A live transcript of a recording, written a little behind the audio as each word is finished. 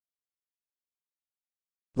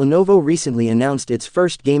Lenovo recently announced its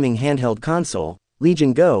first gaming handheld console,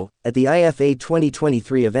 Legion Go, at the IFA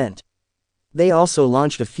 2023 event. They also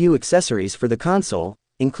launched a few accessories for the console,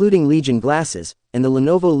 including Legion glasses, and the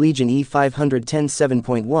Lenovo Legion E510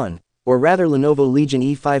 7.1, or rather Lenovo Legion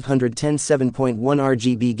E510 7.1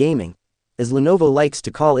 RGB Gaming, as Lenovo likes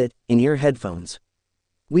to call it, in-ear headphones.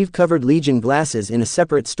 We've covered Legion glasses in a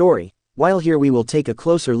separate story, while here we will take a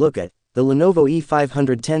closer look at the Lenovo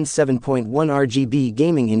E510 7.1 RGB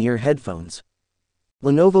Gaming In-Ear Headphones.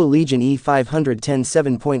 Lenovo Legion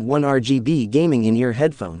E510 7.1 RGB Gaming In-Ear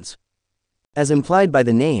Headphones. As implied by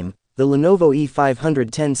the name, the Lenovo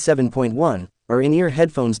E510 7.1 are in-ear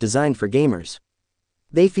headphones designed for gamers.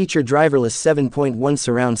 They feature driverless 7.1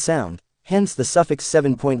 surround sound, hence the suffix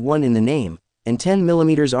 7.1 in the name, and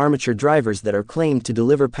 10mm armature drivers that are claimed to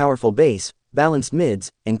deliver powerful bass, balanced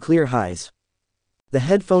mids, and clear highs. The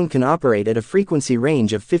headphone can operate at a frequency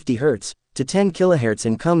range of 50 Hz to 10 kHz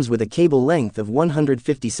and comes with a cable length of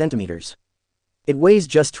 150 cm. It weighs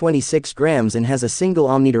just 26 grams and has a single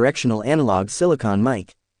omnidirectional analog silicon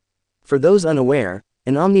mic. For those unaware,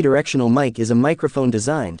 an omnidirectional mic is a microphone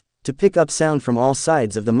designed to pick up sound from all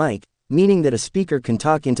sides of the mic, meaning that a speaker can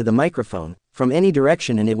talk into the microphone from any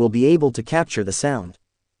direction and it will be able to capture the sound.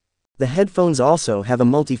 The headphones also have a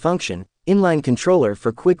multifunction inline controller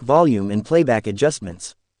for quick volume and playback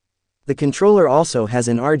adjustments. The controller also has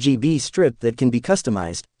an RGB strip that can be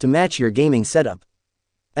customized to match your gaming setup.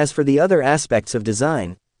 As for the other aspects of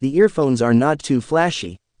design, the earphones are not too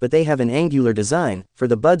flashy, but they have an angular design for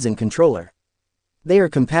the buds and controller. They are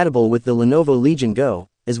compatible with the Lenovo Legion Go,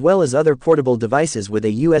 as well as other portable devices with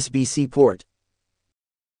a USB-C port.